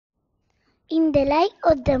In the light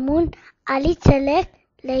of the moon, Alice select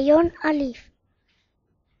Leon Olive.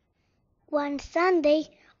 One Sunday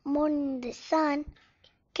morning the sun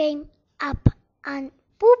came up and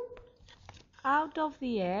poop! Out of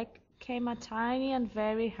the egg came a tiny and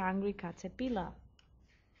very hungry caterpillar.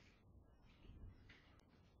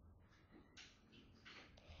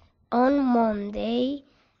 On Monday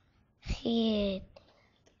he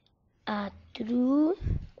threw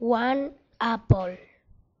one apple.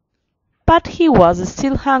 But he was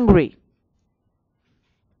still hungry.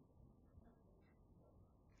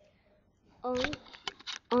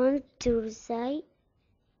 On Tuesday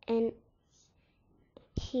and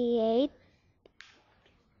he ate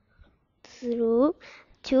through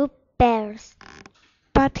two pears.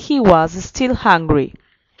 But he was still hungry.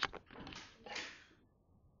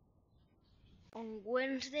 On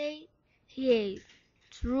Wednesday he ate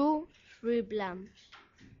through three plums.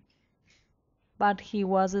 But he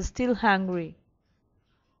was still hungry.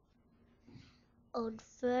 On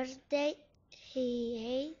Thursday he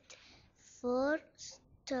ate four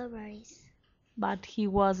strawberries. But he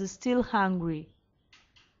was still hungry.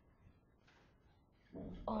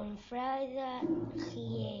 On Friday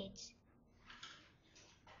he ate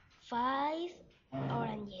five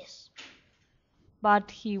oranges. But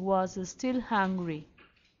he was still hungry.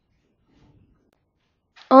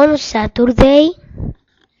 On Saturday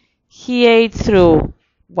He ate through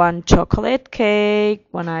one chocolate cake,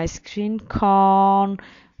 one ice cream cone,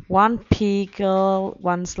 one pickle,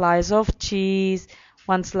 one slice of cheese,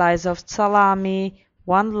 one slice of salami,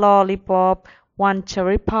 one lollipop, one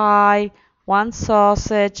cherry pie, one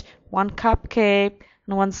sausage, one cupcake,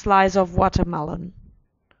 and one slice of watermelon.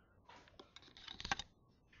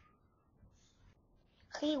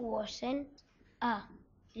 he wasn't a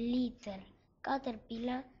little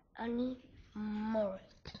caterpillar anymore.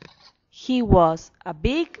 He was a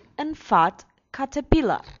big and fat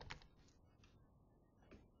caterpillar.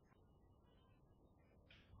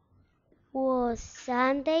 Was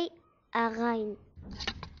Sunday again.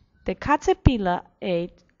 The caterpillar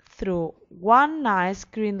ate through one nice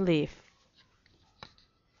green leaf.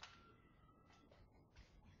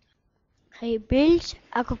 He built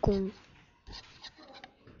a cocoon.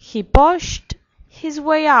 He pushed his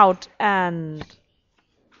way out and